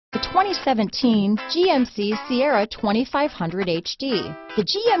2017 GMC Sierra 2500 HD. The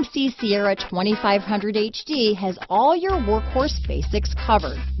GMC Sierra 2500 HD has all your workhorse basics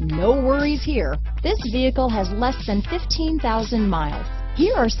covered. No worries here. This vehicle has less than 15,000 miles.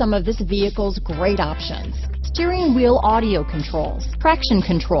 Here are some of this vehicle's great options: steering wheel audio controls, traction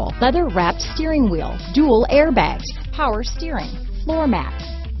control, leather-wrapped steering wheel, dual airbags, power steering, floor mats,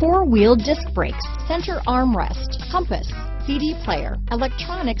 four-wheel disc brakes, center armrest, compass, CD player,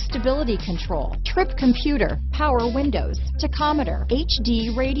 electronic stability control, trip computer, power windows, tachometer,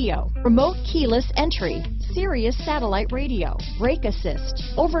 HD radio, remote keyless entry, Sirius satellite radio, brake assist,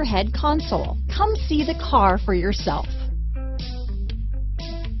 overhead console. Come see the car for yourself.